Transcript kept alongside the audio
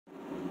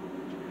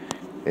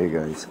Hey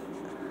guys,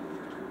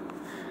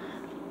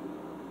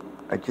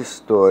 I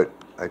just thought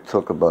I'd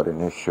talk about an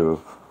issue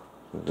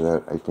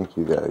that I think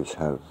you guys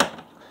have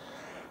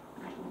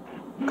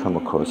come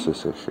across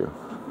this issue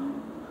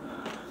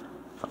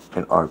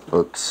in art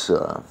books.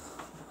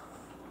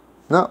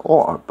 Not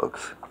all art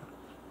books.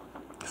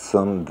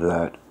 Some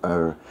that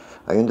are,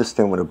 I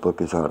understand when a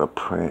book is out of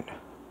print,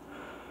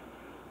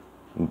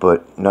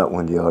 but not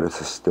when the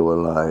artist is still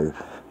alive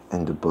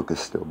and the book is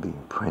still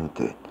being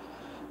printed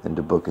and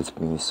the book is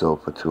being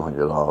sold for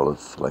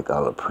 $200 like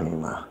alla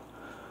prima.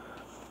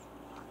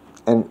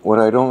 And what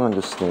I don't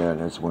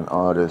understand is when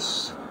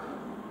artists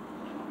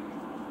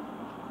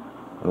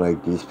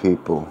like these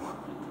people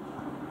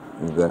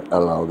that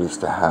allow this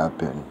to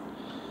happen,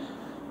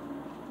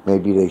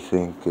 maybe they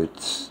think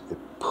it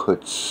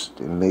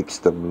makes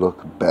them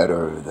look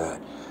better,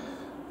 that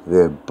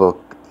their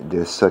book,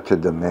 there's such a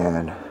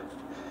demand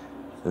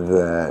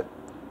that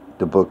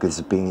the book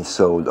is being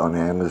sold on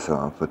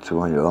Amazon for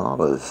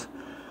 $200.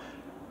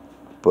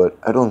 But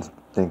I don't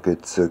think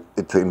it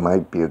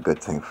might be a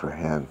good thing for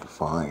him,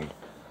 fine.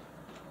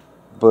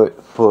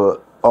 But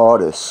for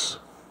artists,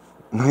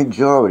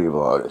 majority of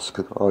artists,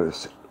 because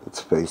artists,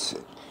 let's face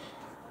it,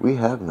 we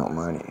have no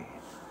money.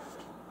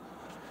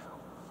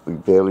 We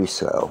barely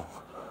sell.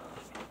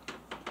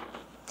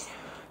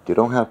 They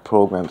don't have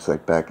programs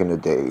like back in the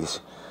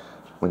days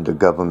when the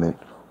government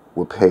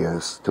would pay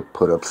us to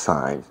put up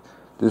signs.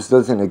 This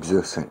doesn't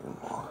exist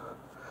anymore.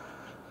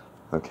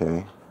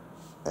 Okay?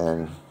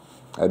 And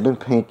I've been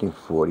painting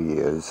 40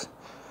 years,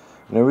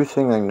 and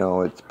everything I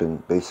know, it's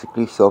been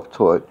basically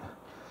self-taught.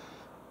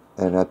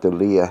 And at the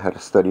Lee, I had to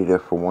study there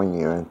for 1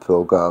 year and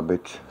throw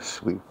garbage,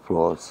 sweep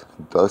floors,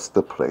 dust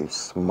the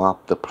place,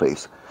 mop the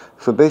place.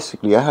 So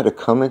basically, I had to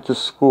come into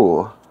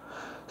school,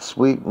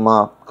 sweep,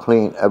 mop,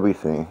 clean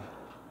everything,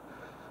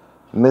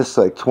 miss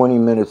like 20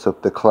 minutes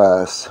of the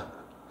class,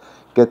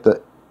 get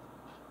the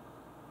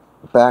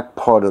back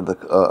part of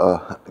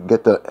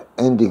get the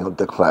ending of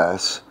the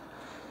class,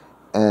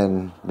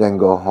 and then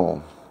go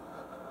home.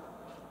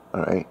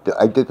 All right,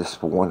 I did this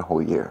for 1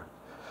 whole year.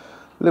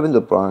 Live in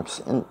the Bronx,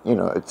 and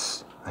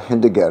it's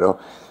in the ghetto,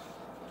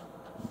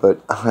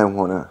 but I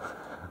want to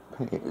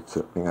paint. It's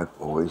something I've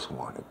always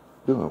wanted to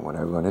do. And when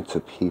I run into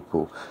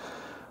people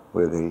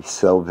where they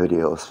sell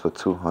videos for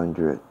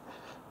 200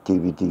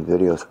 DVD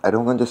videos, I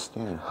don't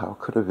understand. How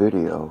could a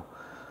video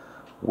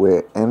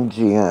where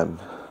MGM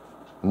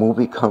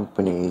movie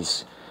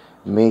companies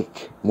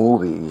make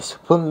movies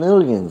for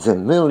millions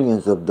and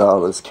millions of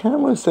dollars,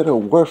 cameras that are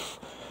worth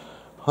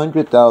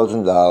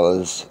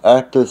 $100,000,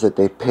 actors that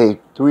they paid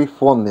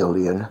 $3-4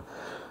 million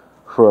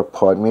for a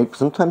part, maybe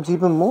sometimes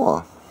even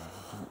more,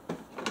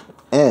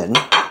 and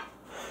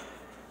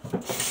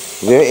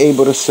they're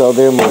able to sell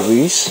their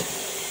movies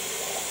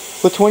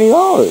for $20.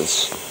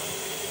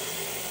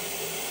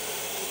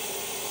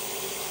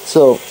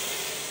 So,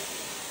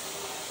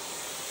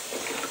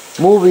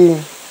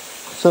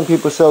 some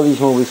people sell these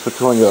movies for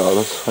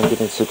 $200,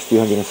 $160,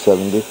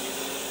 $170,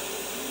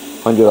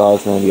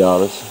 $100,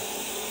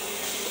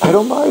 $90. I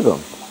don't buy them.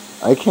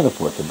 I can't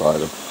afford to buy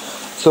them.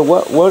 So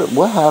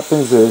what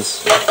happens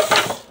is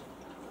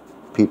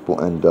people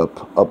end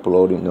up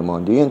uploading them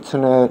on the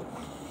internet.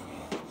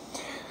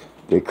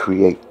 They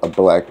create a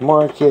black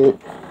market.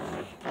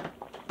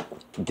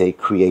 They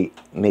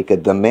make a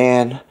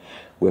demand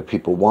where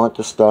people want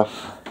the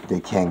stuff. They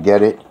can't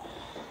get it.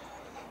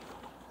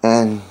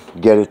 And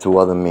get it through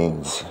other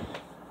means.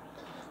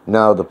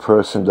 Now the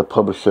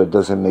publisher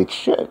doesn't make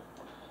shit,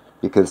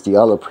 because the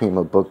alla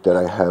prima book that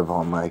I have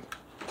on my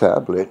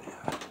tablet,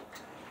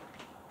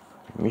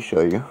 let me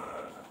show you,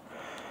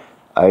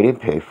 I didn't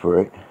pay for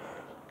it.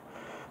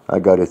 I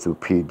got it through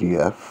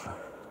PDF,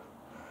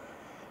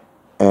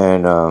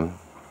 and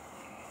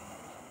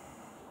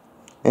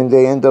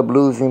they end up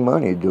losing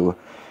money, dude.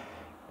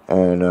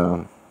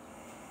 And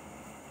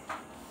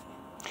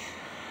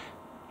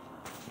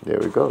there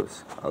it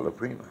goes, alla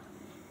prima.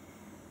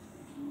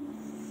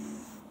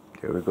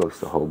 There it goes,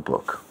 the whole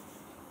book.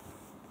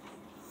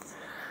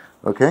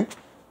 Okay?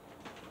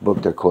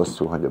 Book that costs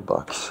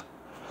 $200.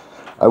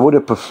 I would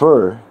have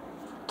preferred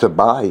to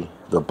buy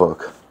the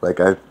book, like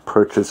I've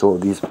purchased all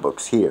these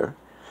books here,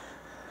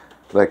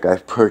 like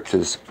I've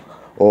purchased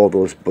all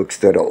those books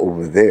that are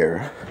over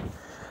there,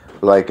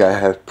 like I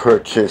have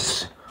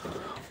purchased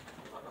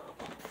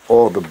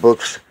all the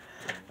books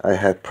I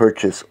have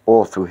purchased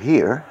all through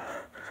here,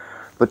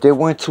 but they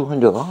weren't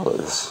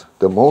 $200.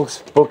 The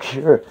most book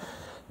here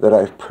that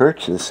I've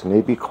purchased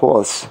maybe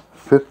costs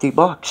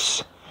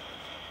 $50.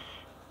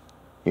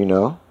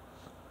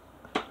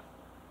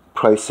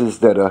 Prices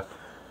that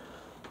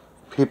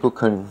people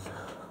can,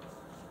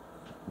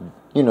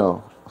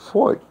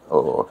 afford,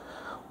 or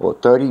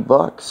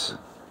 $30,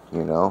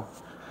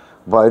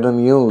 buy them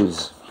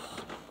used,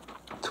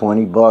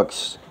 $20,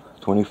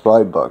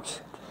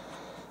 $25,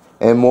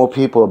 and more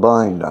people are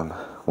buying them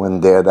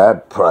when they're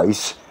that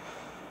price.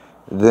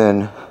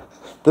 Then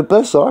the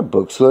best art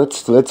books,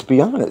 let's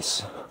be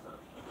honest.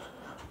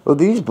 Well,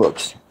 these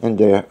books, and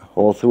they're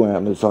all through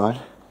Amazon.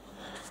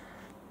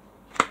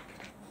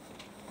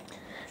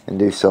 and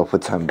they sell for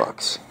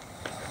 $10.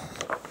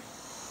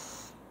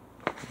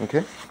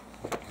 Okay?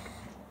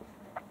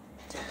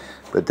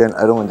 But then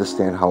I don't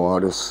understand how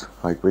artists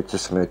like Richard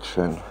Smith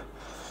and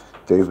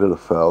David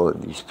LaFell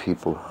and these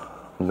people,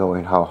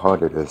 knowing how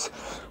hard it is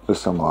for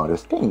some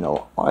artists, they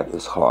know art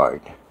is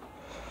hard.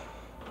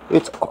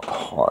 It's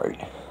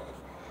hard.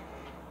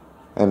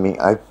 I mean,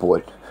 I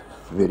bought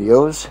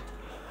videos,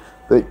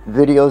 but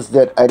videos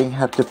that I didn't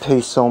have to pay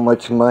so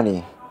much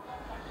money.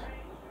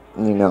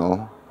 You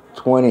know,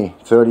 $20,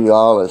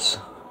 $30.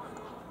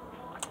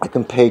 I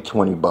can pay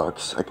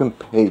 $20. I can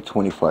pay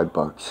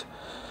 $25.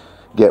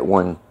 Get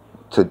one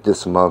to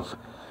this month,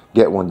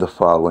 get one the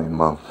following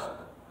month.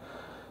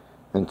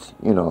 And,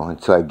 you know,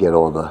 until I get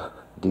all the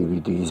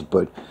DVDs.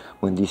 But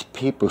when these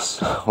people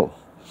sell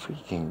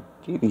freaking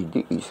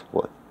DVDs,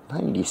 what,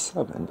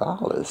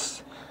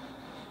 $97?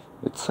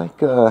 It's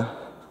like a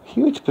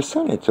huge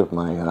percentage of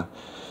my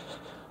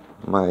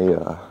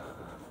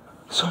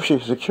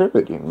Social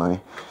Security, my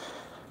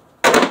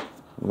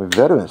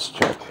veterans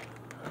check.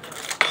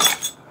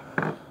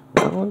 I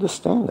don't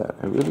understand that.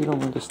 I really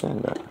don't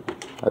understand that.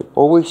 I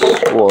always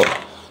swore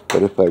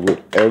that if I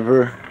would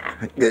ever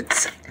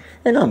get,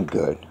 and I'm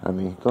good. I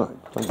mean, don't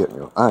get me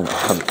wrong. I'm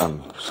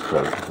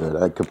very good.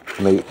 I could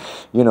make,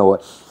 you know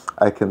what?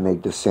 I can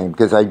make the same,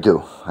 because I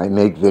do. I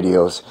make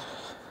videos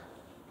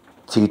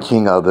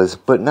teaching others,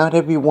 but not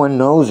everyone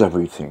knows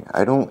everything.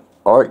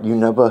 Art, you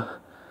never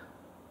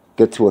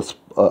get to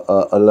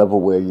a level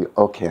where you,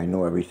 okay, I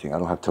know everything. I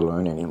don't have to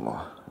learn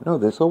anymore. No,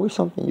 there's always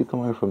something you can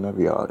learn from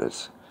every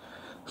artist.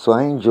 So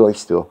I enjoy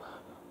still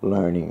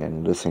learning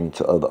and listening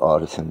to other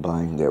artists and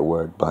buying their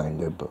work, buying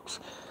their books,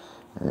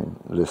 and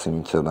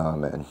listening to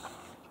them.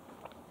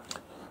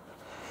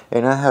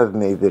 And I have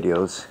made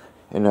videos,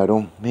 and I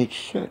don't make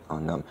shit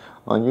on them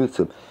on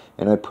YouTube,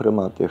 and I put them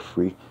out there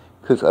free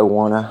because I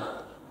want to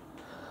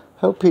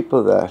help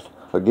people that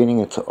are getting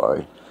into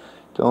art,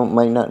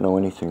 might not know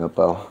anything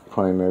about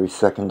primaries,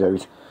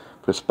 secondaries,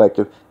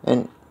 perspective,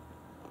 and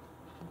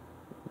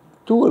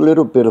do a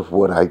little bit of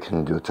what I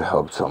can do to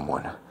help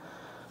someone.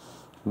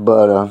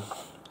 But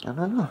I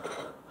don't know.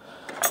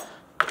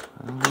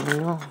 I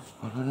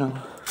don't know.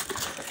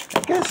 I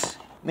guess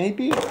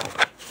maybe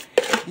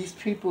these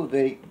people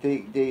they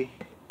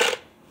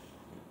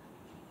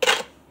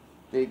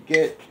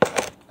get.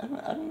 I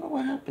don't know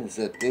what happens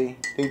that they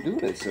do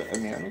this. I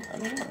mean, I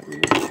don't know.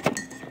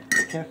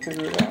 I can't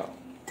figure it out.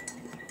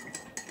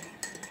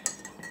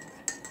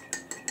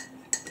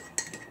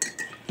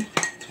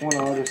 It's one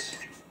artist.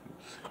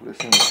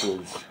 Listening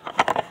to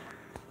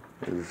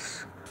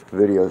his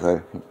videos,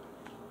 I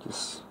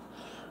just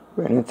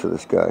ran into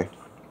this guy.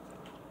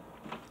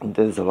 And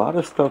there's a lot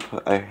of stuff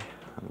I'm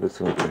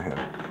listening to him.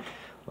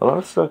 A lot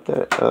of stuff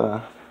that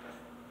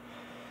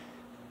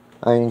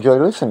I enjoy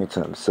listening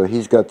to him. So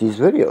he's got these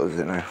videos,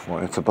 and I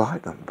wanted to buy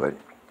them, but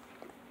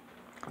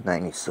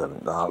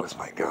 $97,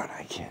 my God,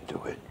 I can't do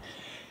it.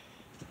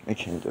 I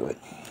can't do it.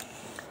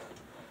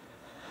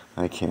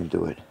 I can't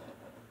do it.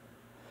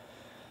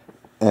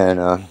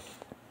 And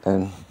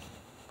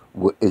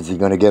is he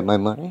gonna get my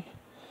money?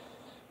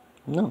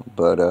 No,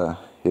 but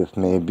if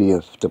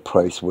the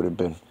price would have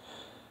been,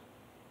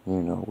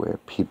 you know, where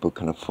people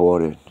can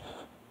afford it,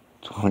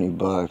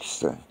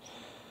 $20,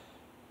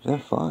 then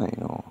fine, you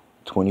know,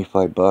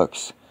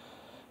 $25.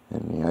 I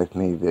mean, I've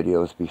made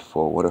videos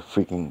before what a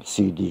freaking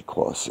CD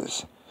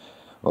costs,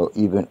 or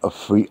even a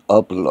free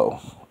upload.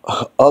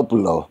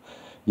 Upload.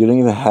 You don't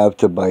even have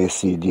to buy a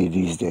CD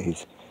these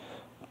days.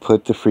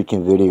 Put the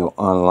freaking video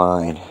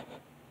online,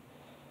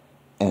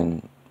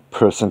 and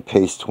person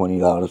pays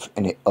 $20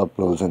 and it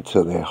uploads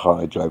into their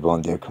hard drive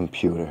on their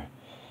computer.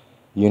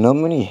 You know how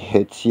many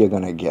hits you're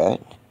gonna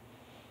get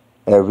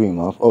every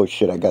month? Oh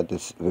shit, I got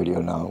this video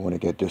now. I want to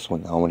get this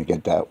one. Now I want to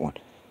get that one.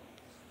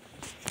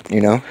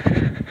 You know?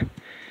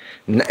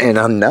 And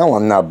I'm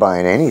not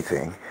buying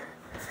anything.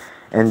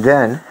 And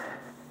then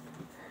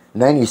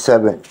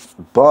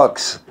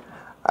 $97,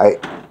 I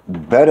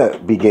better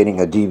be getting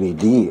a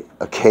DVD,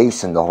 a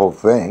case, and the whole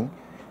thing.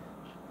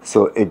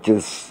 So it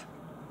just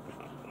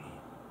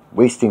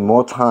wasting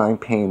more time,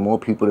 paying more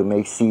people to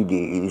make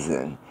CDs,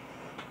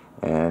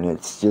 and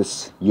it's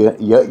just,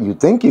 you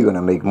think you're gonna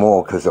make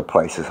more because the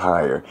price is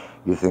higher.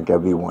 You think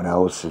everybody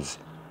else is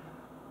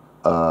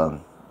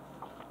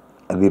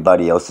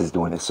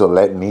doing it, so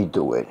let me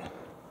do it.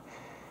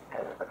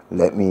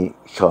 Let me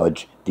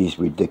charge these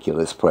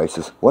ridiculous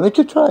prices. Why don't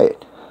you try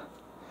it?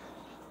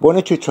 Why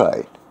don't you try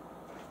it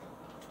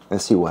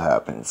and see what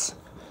happens?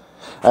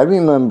 I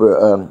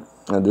remember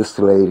this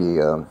lady,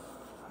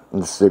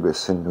 the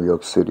cigarettes in New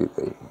York City,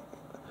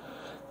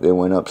 they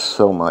went up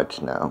so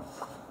much now.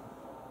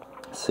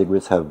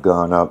 Cigarettes have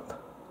gone up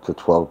to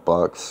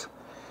 $12.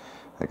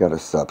 I gotta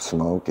stop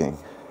smoking.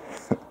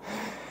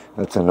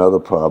 That's another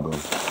problem.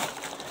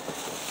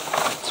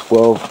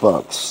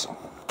 $12,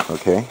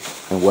 okay?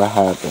 And what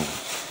happened?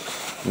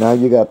 Now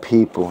you got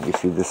people, you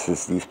see,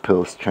 these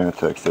pills,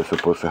 Trantex, they're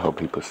supposed to help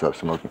people stop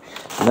smoking.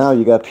 Now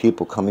you got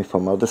people coming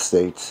from other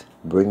states,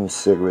 bringing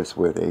cigarettes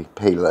where they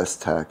pay less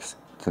tax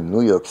to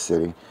New York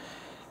City,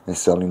 and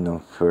selling them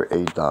for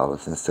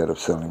 $8 instead of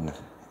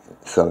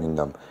selling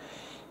them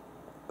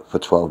for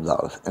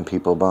 $12, and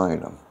people buying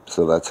them.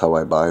 So that's how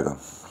I buy them.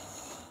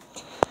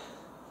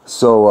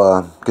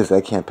 So because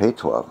I can't pay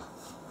 12,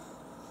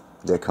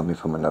 they're coming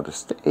from another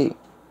state.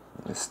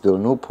 It's still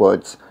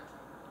Newports,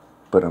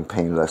 but I'm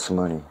paying less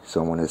money.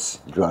 Someone is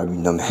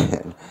driving them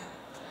in.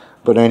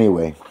 But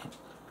anyway,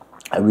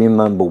 I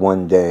remember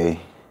one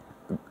day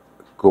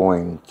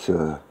going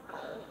to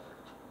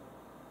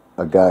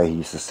a guy. He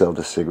used to sell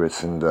the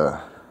cigarettes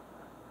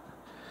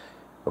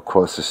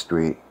across the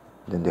street.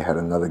 Then they had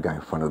another guy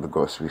in front of the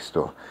grocery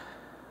store.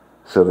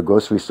 So the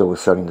grocery store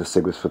was selling the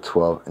cigarettes for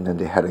 12, and then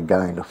they had a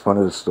guy in the front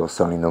of the store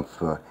selling them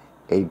for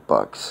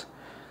 $8.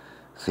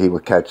 So he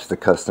would catch the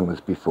customers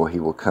before he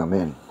would come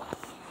in.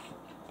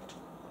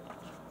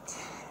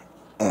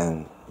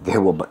 And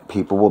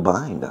people were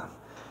buying them.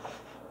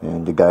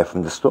 And the guy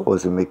from the store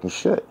wasn't making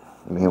shit.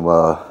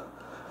 Meanwhile,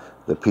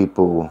 the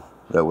people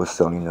that were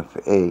selling them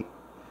for $8,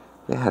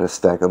 they had a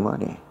stack of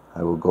money.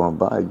 I would go and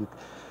buy. You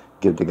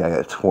give the guy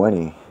a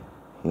 20,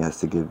 he has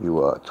to give you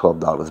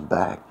 $12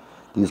 back.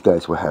 These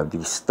guys would have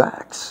these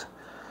stacks,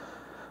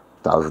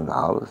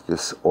 $1,000,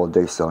 just all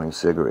day selling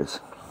cigarettes.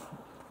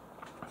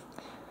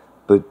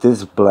 But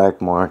this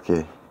black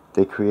market,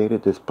 they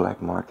created this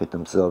black market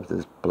themselves.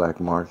 This black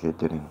market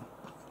didn't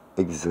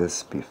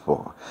exist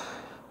before.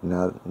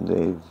 Now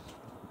they've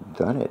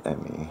done it. I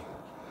mean,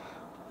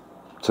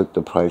 took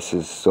the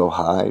prices so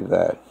high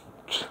that,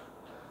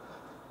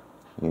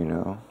 you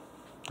know,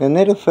 and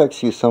it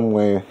affects you some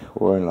way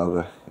or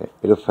another.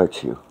 It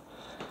affects you.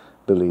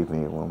 Believe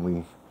me, when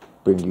we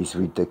bring these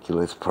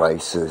ridiculous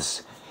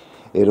prices,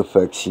 it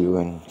affects you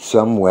in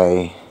some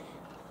way.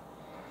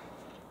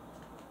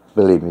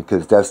 Believe me,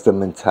 because that's the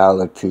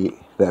mentality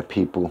that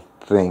people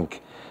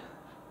think.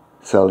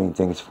 Selling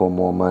things for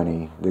more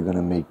money, they're going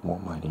to make more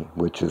money,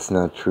 which is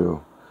not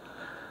true.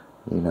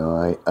 You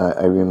know,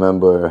 I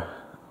remember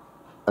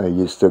I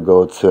used to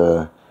go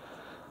to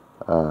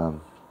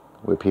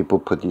where people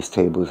put these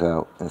tables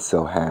out and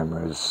sell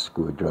hammers,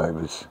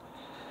 screwdrivers.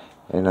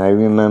 And I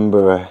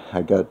remember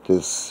I got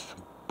this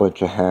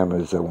bunch of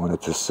hammers I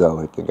wanted to sell.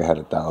 I think I had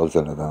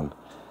 1,000 of them.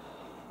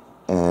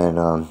 And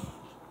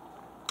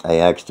I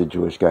asked the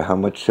Jewish guy, how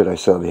much should I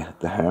sell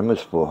the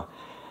hammers for?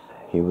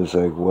 He was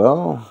like,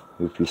 well,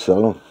 if you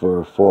sell them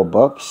for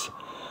 $4,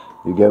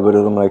 you get rid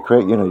of them like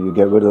crazy. You know, you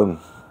get rid of them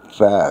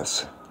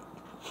fast.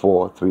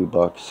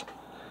 $3.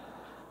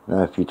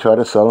 Now, if you try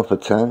to sell them for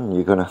 10,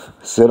 you're going to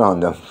sit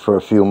on them for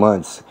a few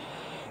months.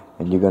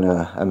 And you're going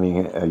to, I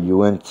mean, are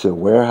you into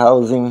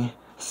warehousing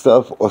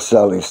stuff or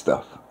selling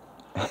stuff?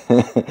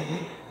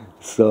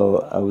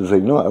 So I was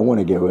like, no, I want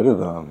to get rid of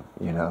them,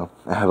 you know.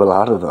 I have a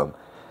lot of them.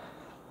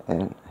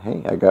 And,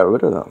 hey, I got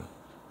rid of them.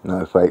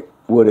 Now, if I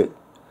would have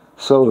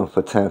sold them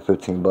for $10,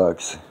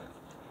 $15,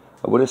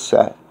 I would have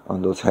sat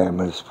on those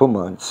hammers for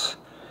months.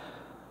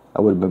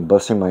 I would have been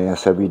busting my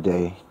ass every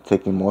day,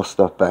 taking more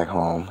stuff back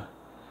home,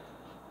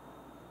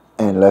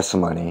 and less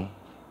money.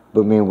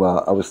 But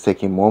meanwhile, I was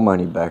taking more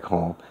money back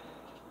home,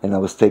 and I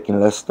was taking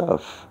less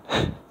stuff.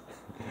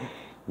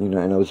 You know,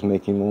 and I was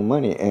making more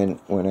money. And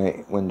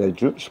when that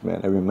Jewish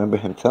man, I remember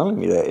him telling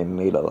me that, it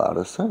made a lot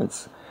of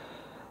sense.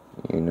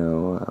 You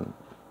know,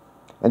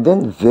 and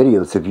then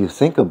videos. If you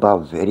think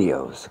about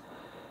videos,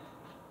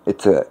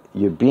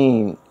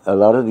 a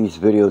lot of these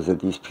videos that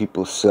these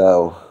people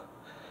sell,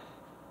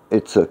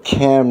 it's a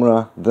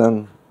camera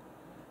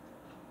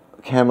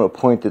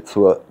pointed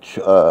to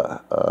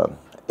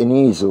an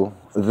easel,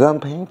 them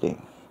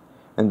painting,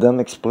 and them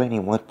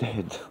explaining what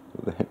they do.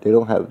 They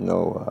don't have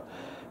no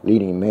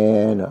leading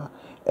man,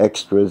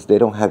 extras. They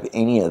don't have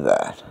any of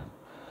that.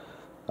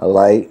 A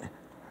light,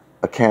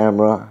 a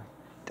camera,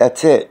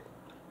 that's it.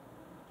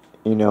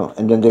 You know,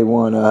 and then they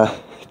want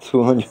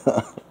 200.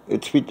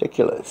 It's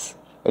ridiculous.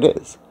 It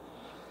is.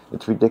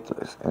 It's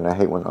ridiculous. And I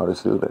hate when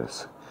artists do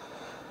this.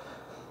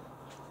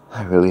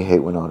 I really hate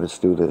when artists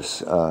do this.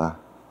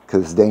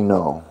 Because they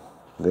know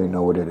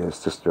what it is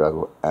to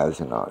struggle as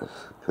an artist.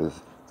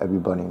 Because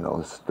everybody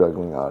knows,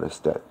 struggling artists,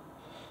 that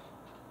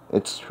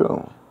it's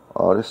true.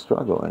 Artists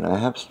struggle, and I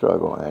have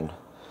struggled,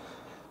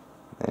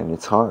 and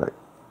it's hard.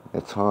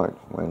 It's hard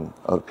when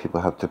other people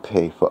have to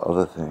pay for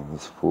other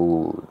things,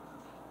 food,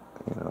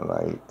 you know,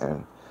 like,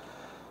 and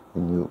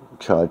you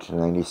charge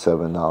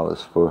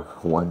 $97 for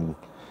one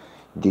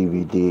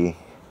DVD,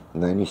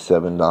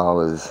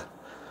 $97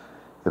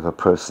 if a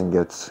person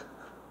gets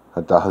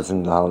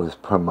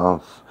 $1,000 per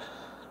month.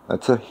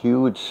 That's a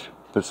huge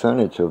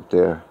percentage of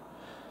their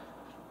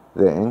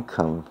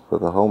income for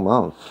the whole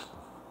month.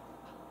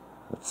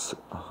 That's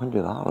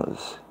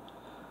 $100.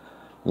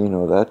 You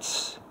know,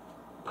 that's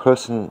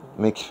person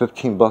makes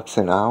 $15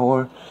 an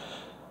hour.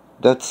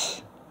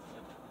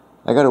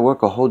 I gotta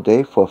work a whole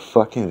day for a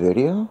fucking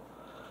video?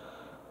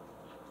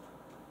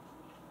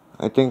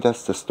 I think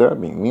that's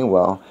disturbing.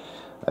 Meanwhile,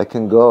 I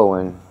can go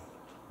and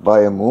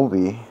buy a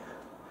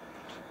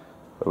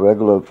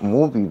regular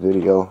movie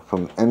video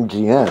from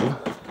MGM,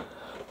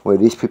 where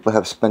these people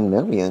have spent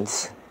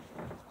millions.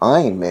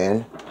 Iron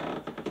Man,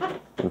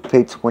 and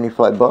paid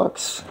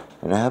 $25.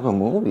 And I have a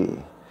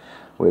movie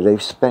where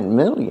they've spent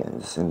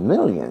millions and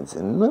millions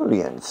and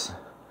millions.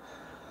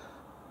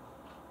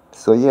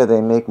 So yeah,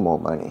 they make more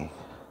money.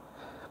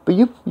 But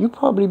you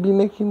probably be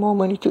making more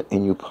money too,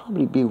 and you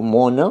probably be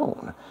more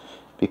known,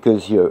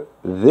 because your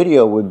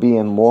video would be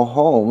in more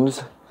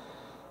homes,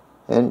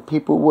 and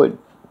people would,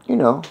 you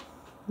know,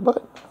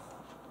 but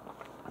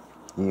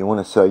you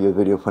want to sell your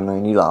video for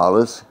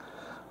 $90,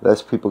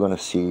 less people going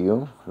to see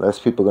you, less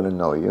people going to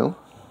know you,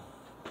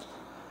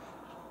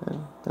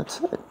 and that's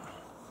it.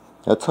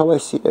 That's how I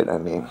see it. I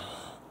mean,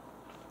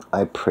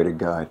 I pray to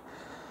God.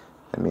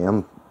 I mean,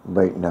 I'm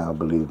right now,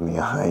 believe me,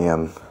 I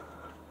am.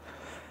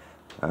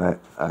 I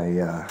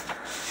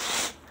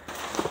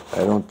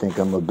don't think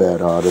I'm a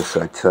bad artist.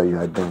 I tell you,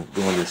 I've been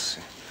doing this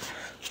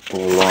for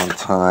a long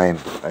time.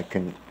 I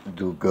can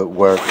do good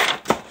work.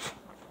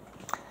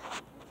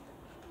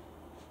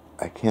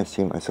 I can't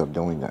see myself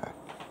doing that.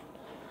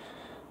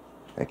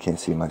 I can't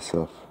see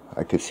myself.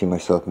 I could see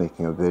myself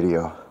making a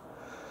video.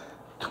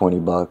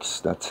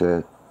 $20, that's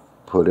it.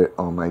 Put it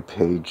on my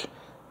page.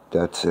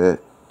 That's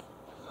it.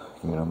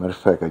 You know, matter of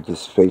fact,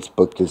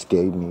 Facebook just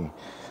gave me,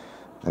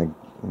 I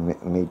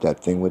made that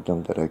thing with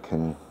them that I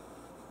can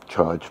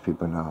charge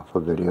people now for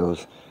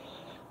videos.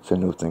 It's a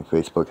new thing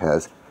Facebook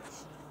has.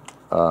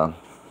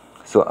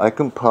 So I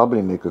can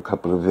probably make a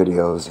couple of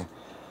videos.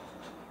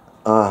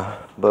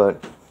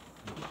 But,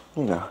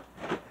 you know.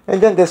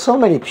 And then there's so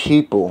many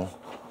people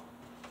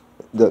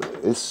that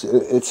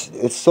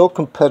it's so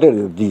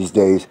competitive these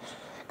days,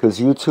 because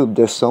YouTube,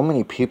 there's so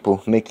many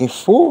people making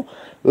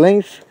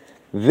full-length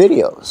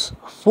videos,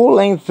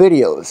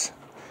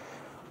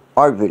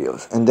 art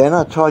videos, and they're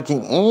not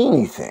charging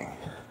anything.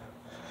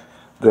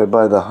 They're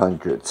by the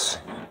hundreds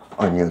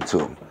on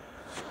YouTube,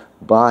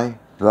 by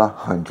the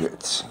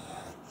hundreds.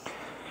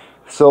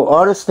 So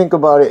artists think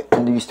about it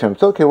in these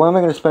terms. Okay, why am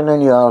I going to spend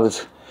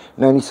 $90,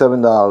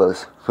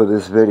 $97 for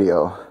this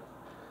video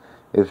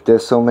if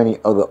there's so many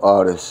other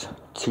artists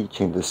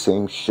teaching the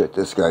same shit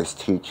this guy's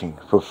teaching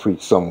for free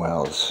somewhere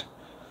else?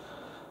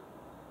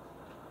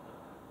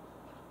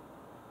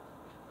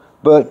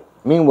 But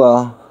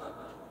meanwhile,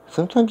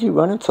 sometimes you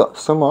run into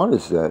some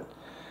artists that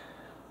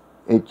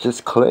it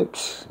just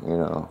clicks, you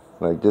know.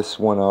 Like this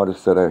one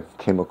artist that I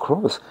came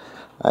across,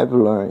 I've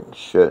learned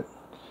shit.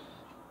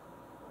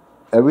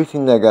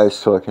 Everything that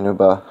guy's talking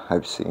about,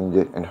 I've seen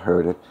it and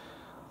heard it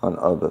on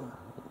other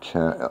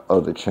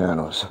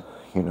channels,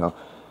 you know.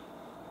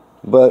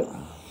 But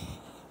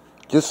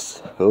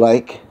just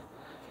like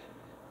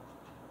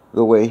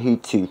the way he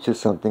teaches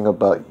something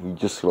about you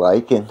just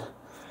liking,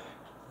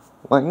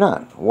 why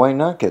not? Why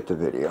not get the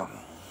video?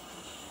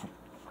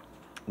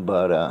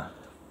 But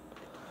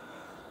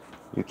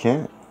you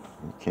can't.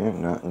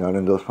 Not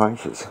in those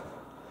prices.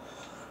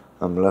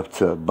 I'm left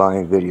to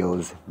buying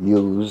videos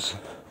used,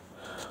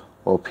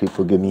 or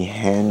people give me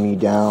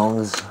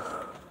hand-me-downs.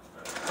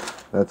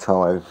 That's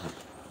how I've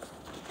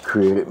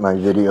created my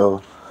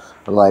video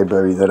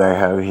library that I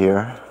have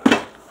here.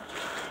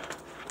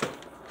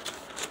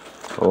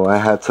 Or I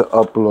had to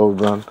upload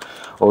them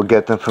or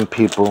get them from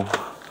people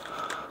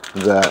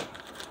that,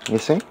 you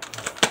see?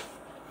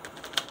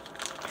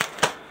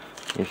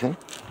 You see?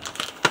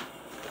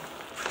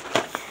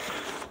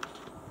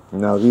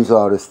 Now these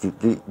artists,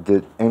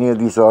 did any of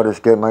these artists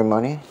get my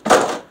money?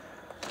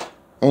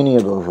 Any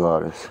of those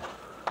artists?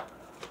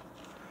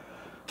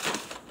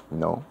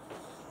 No.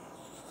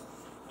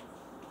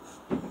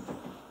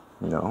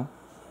 No.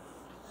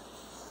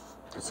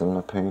 Because I'm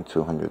not paying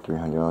 $200,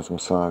 $300. I'm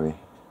sorry.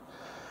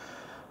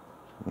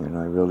 And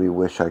I really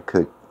wish I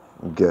could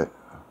get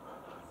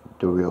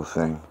the real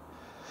thing.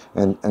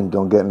 And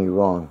don't get me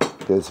wrong,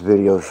 there's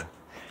videos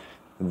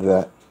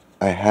that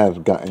I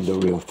have gotten the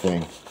real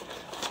thing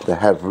that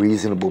have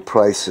reasonable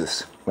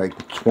prices, like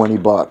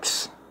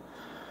 $20.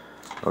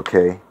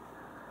 Okay?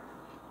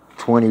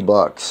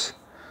 $20.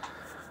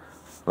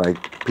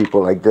 Like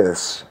people like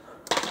this.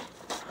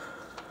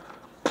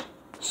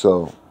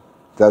 So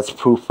that's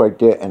proof right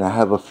there, and I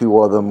have a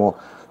few other more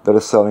that are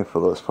selling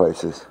for those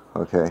prices.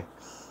 Okay?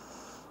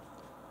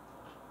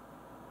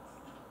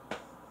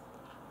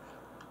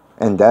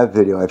 And that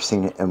video, I've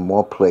seen it in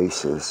more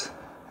places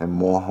and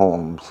more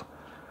homes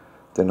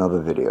than other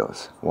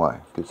videos.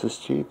 Why? Because it's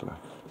cheaper.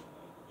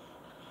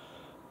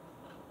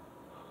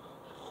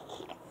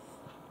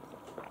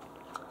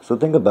 So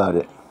think about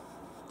it.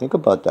 Think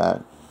about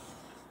that.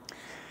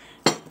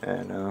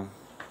 And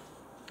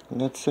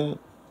that's it.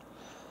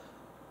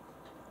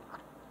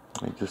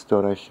 I just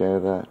thought I'd share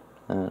that.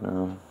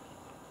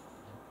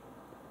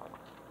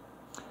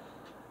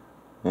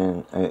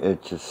 And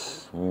it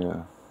just, you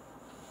know,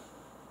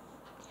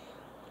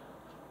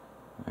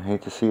 I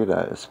hate to see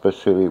that,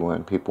 especially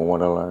when people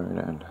want to learn,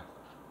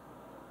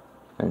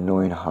 and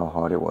knowing how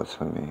hard it was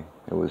for me.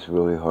 It was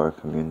really hard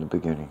for me in the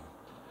beginning.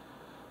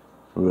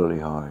 Really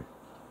hard.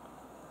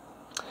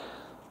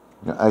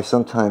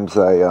 Sometimes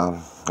I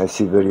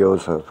see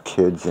videos of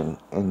kids in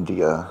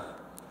India,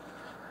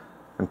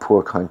 in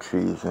poor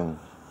countries, and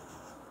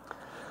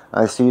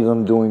I see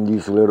them doing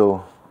these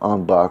little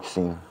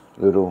unboxing,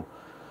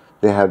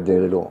 they have their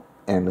little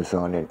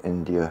Amazon in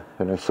India,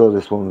 and I saw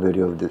this one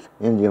video of this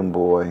Indian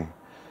boy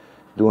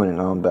doing an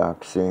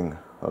unboxing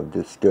of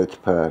this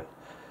sketchpad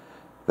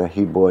that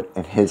he bought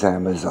in his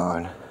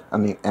Amazon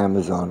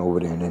over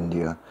there in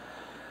India,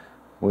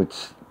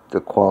 which the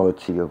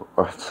quality of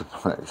art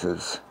supplies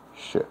is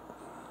shit.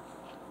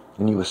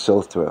 And he was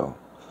so thrilled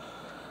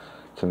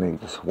to make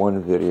this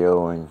one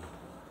video, and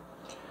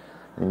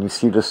you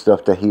see the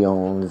stuff that he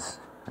owns,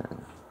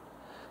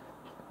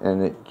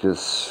 and it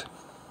just,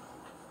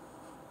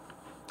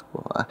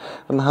 well, I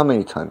don't know how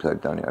many times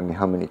I've done it. I mean,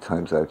 how many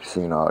times I've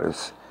seen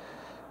artists,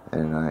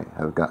 and I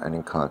have gotten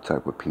in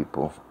contact with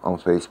people on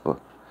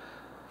Facebook.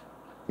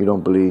 You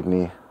don't believe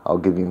me? I'll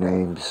give you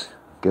names.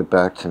 Get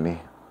back to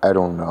me. I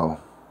don't know.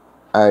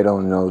 I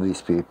don't know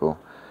these people.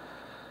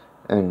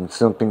 And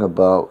something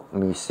about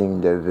me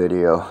seeing their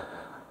video,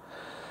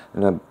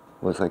 and I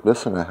was like,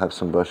 listen, I have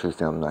some brushes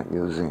that I'm not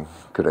using.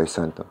 Could I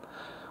send them?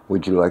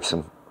 Would you like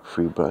some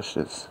free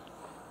brushes?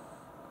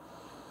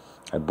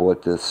 I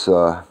bought this,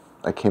 I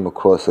came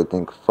across, I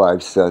think,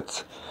 5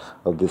 sets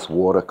of this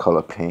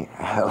watercolor paint.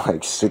 I had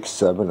like 6,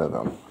 7 of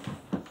them.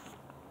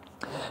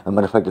 As a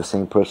matter of fact, the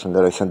same person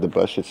that I sent the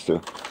brushes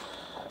to,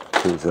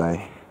 because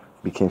I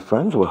became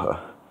friends with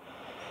her.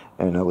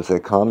 And I was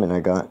like, Carmen, I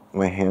got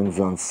my hands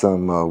on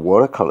some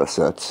watercolor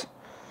sets.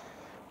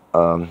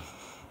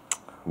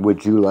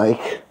 Would you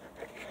like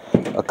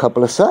a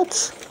couple of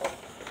sets?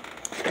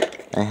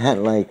 I had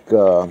like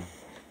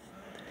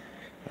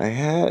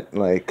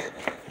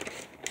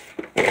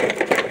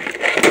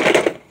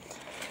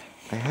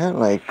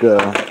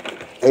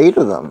 8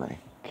 of them. I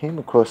came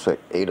across like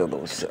 8 of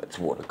those sets,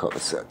 watercolor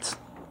sets.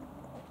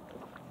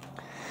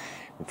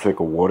 It's like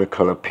a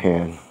watercolor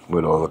pen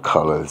with all the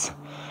colors.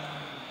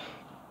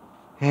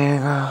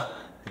 And I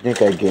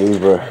think I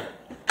gave her,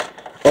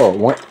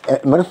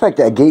 matter of fact,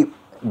 I gave,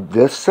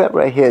 this set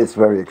right here is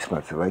very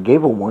expensive. I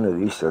gave her one of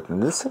these sets,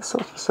 and this set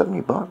sells for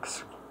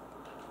 $70.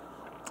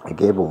 I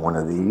gave her one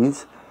of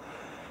these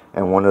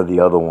and one of the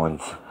other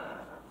ones.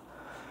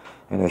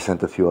 And I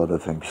sent a few other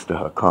things to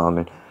her,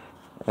 Carmen.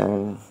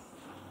 And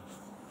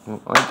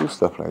I do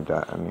stuff like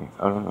that. I mean,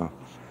 I don't know.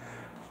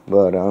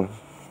 But, I don't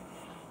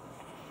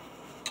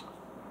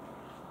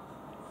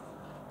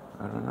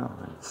know.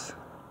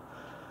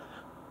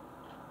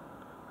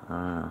 I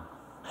don't know.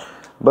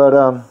 But,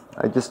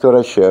 I just thought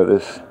I'd share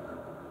this.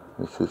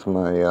 This is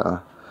my,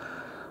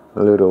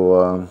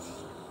 little,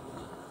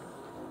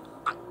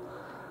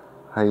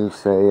 how you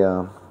say,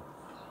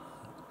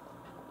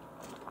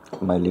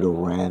 my little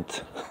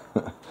rant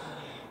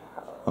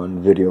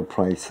on video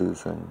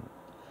prices and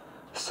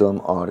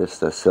some artists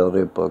that sell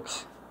their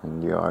books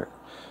and the art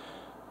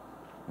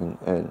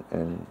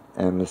and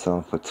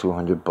Amazon for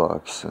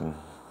 $200, and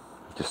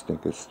I just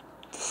think it's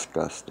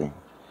disgusting.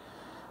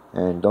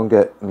 And don't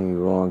get me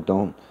wrong,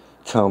 don't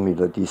tell me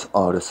that these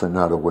artists are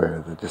not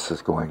aware that this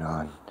is going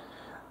on.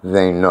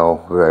 They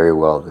know very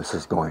well this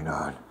is going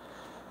on,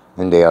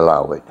 and they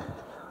allow it,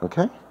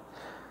 okay?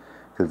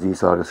 Because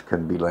these artists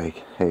can be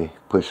like, hey,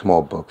 push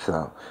more books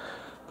out.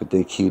 But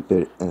they keep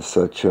it in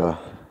such a,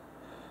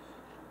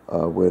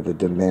 where the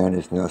demand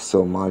is not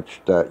so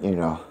much that, you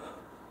know,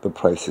 the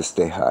prices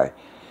stay high.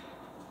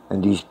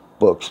 And these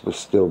books were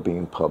still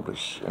being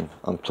published. And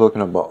I'm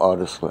talking about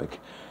artists like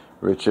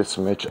Richard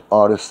Smith,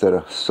 artists that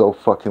are so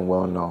fucking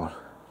well known,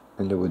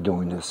 and they were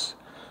doing this.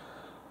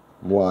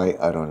 Why?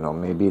 I don't know.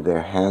 Maybe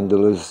their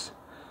handlers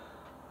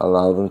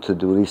allow them to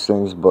do these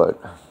things, but,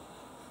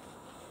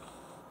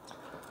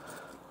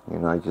 you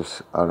know, I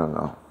don't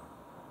know.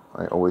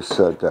 I always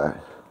said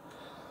that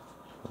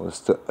was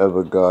to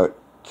ever God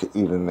to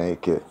even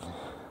make it,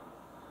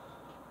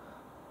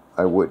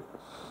 I would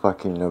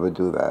fucking never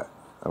do that.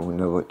 I would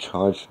never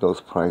charge those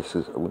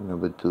prices. I would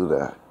never do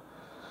that.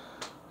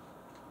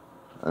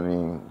 I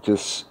mean,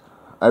 just,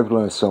 I've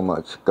learned so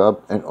much.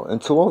 God,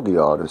 and to all the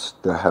artists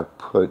that have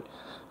put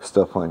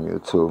stuff on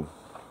YouTube.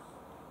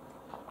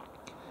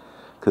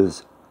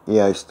 Because,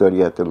 yeah, I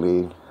study at the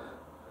lead.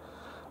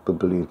 But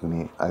believe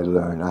me, I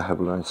have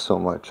learned so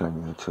much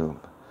on YouTube.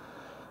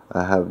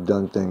 I have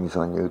done things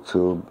on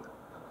YouTube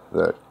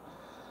that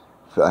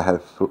I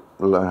have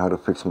learned how to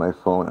fix my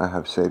phone. I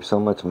have saved so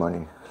much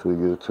money through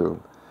YouTube.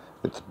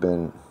 It's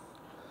been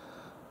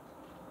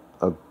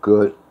a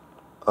good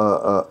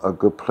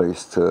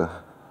place to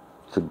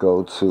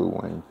go to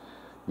when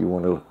you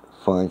want to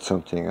find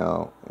something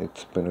out.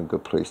 It's been a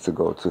good place to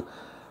go to.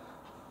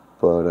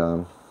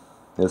 But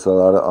there's a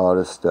lot of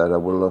artists that I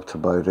would love to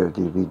buy their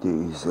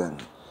DVDs,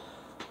 and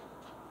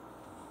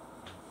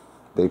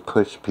they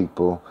push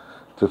people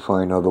to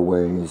find other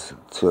ways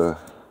to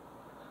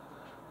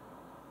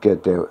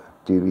get their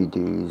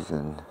DVDs,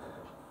 and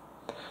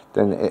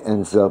then it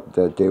ends up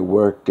that their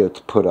work gets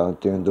put out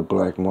there in the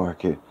black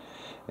market,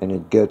 and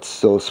it gets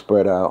so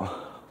spread out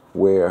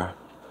where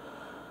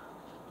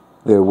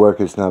their work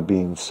is not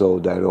being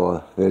sold at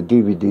all. Their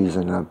DVDs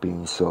are not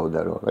being sold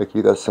at all. Like,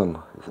 you got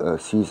some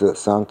Cesar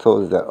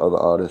Santos, that other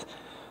artist,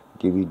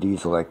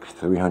 DVDs are like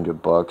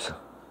 $300.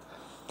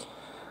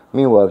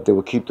 Meanwhile, if they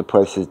would keep the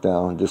prices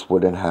down, this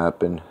wouldn't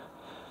happen.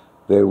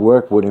 Their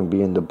work wouldn't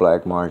be in the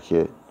black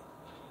market.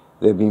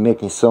 They'd be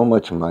making so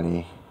much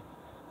money.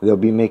 They'll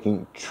be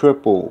making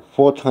triple,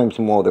 4 times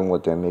more than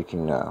what they're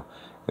making now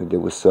if they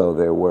would sell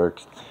their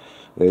works,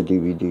 their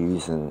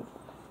DVDs, and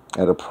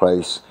at a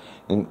price.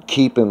 And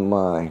keep in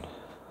mind,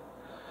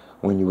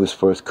 when you was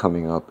first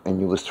coming up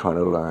and you was trying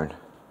to learn,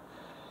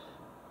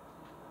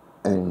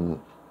 and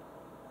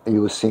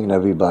you was seeing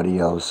everybody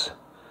else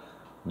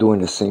doing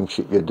the same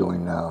shit you're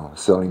doing now,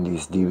 selling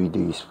these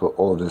DVDs for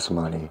all this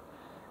money,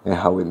 and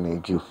how it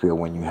made you feel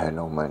when you had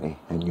no money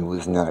and you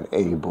was not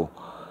able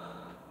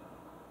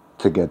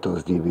to get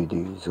those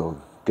DVDs or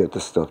get the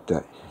stuff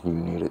that you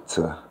needed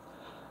to,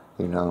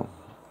 you know.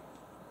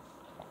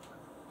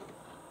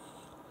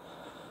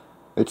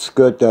 It's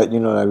good that,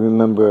 I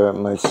remember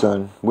my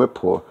son, we're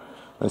poor.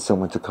 My son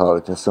went to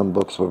college, and some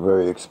books were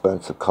very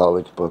expensive,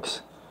 college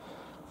books.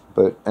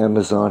 But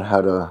Amazon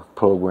had a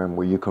program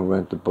where you can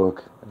rent the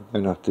book,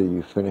 and after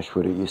you finish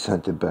with it, you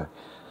sent it back.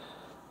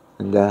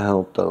 And that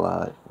helped a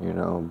lot,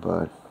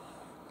 but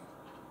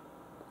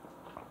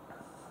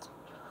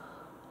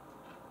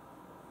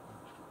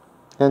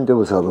and there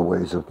was other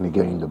ways of me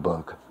getting the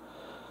book.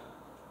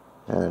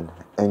 And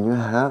you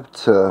have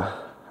to,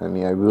 I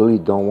really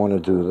don't want to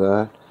do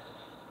that.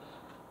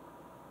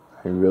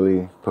 I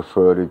really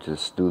prefer to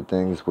just do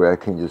things where I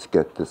can just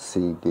get the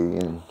CD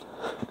and,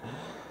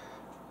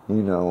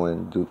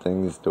 and do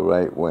things the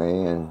right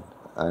way. And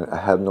I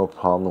have no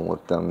problem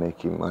with them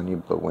making money,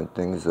 but when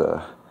things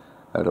are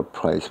at a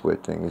price where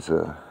things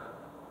are,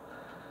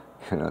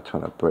 you're not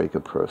trying to break a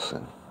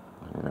person,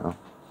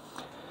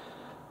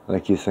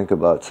 Like you think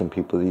about some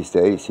people these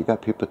days, you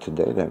got people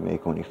today that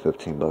make only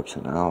 $15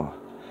 an hour.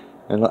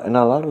 And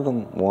a lot of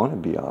them want to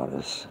be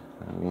artists.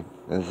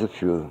 There's a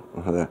few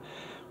that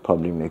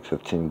probably make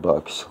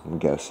 $15, I'm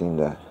guessing,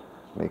 that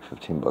make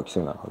 $15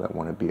 an hour that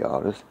want to be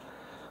artists.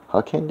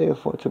 How can they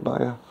afford to buy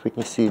a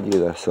freaking CD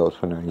that sells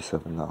for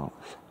 $97?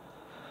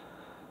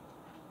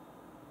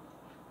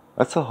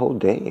 That's a whole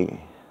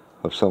day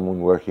of someone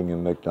working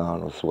in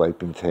McDonald's,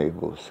 wiping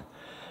tables,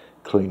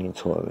 cleaning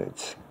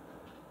toilets.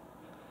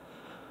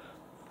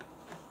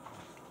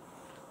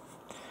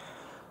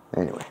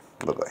 Anyway,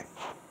 bye-bye.